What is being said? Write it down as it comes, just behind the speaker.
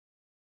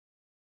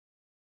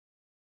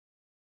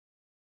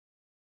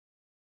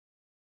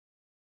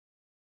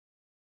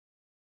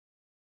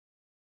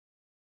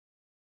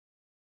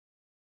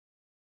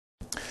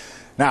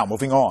Now,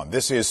 moving on,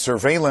 this is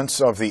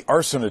surveillance of the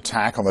arson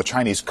attack on the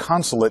Chinese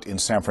Consulate in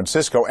San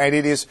Francisco, and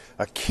it is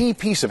a key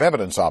piece of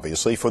evidence,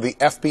 obviously, for the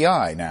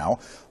FBI now,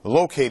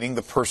 locating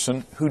the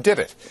person who did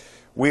it.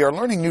 We are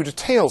learning new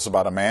details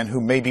about a man who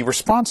may be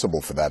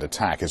responsible for that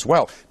attack as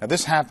well. Now,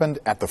 this happened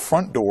at the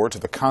front door to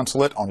the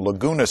consulate on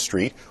Laguna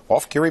Street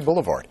off Geary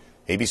Boulevard.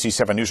 ABC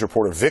 7 News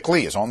reporter Vic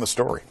Lee is on the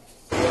story.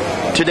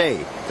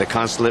 Today, the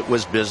consulate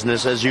was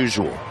business as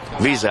usual.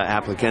 Visa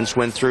applicants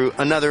went through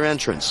another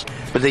entrance,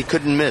 but they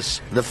couldn't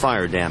miss the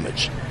fire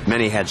damage.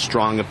 Many had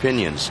strong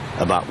opinions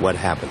about what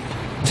happened.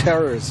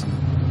 Terrorism,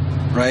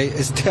 right?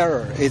 It's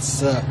terror.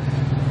 It's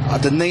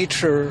the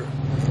nature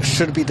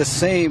should be the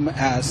same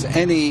as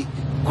any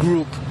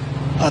group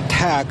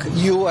attack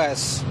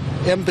U.S.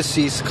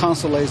 embassies,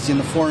 consulates in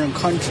a foreign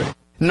country.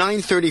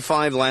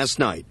 9:35 last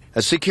night,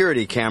 a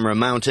security camera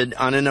mounted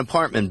on an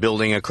apartment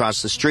building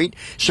across the street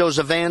shows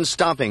a van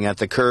stopping at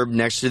the curb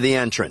next to the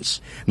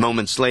entrance.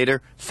 Moments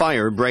later,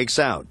 fire breaks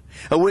out.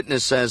 A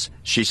witness says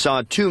she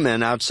saw two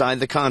men outside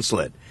the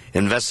consulate.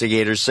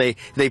 Investigators say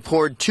they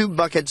poured 2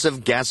 buckets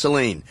of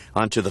gasoline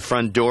onto the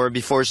front door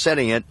before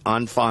setting it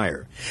on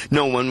fire.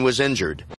 No one was injured.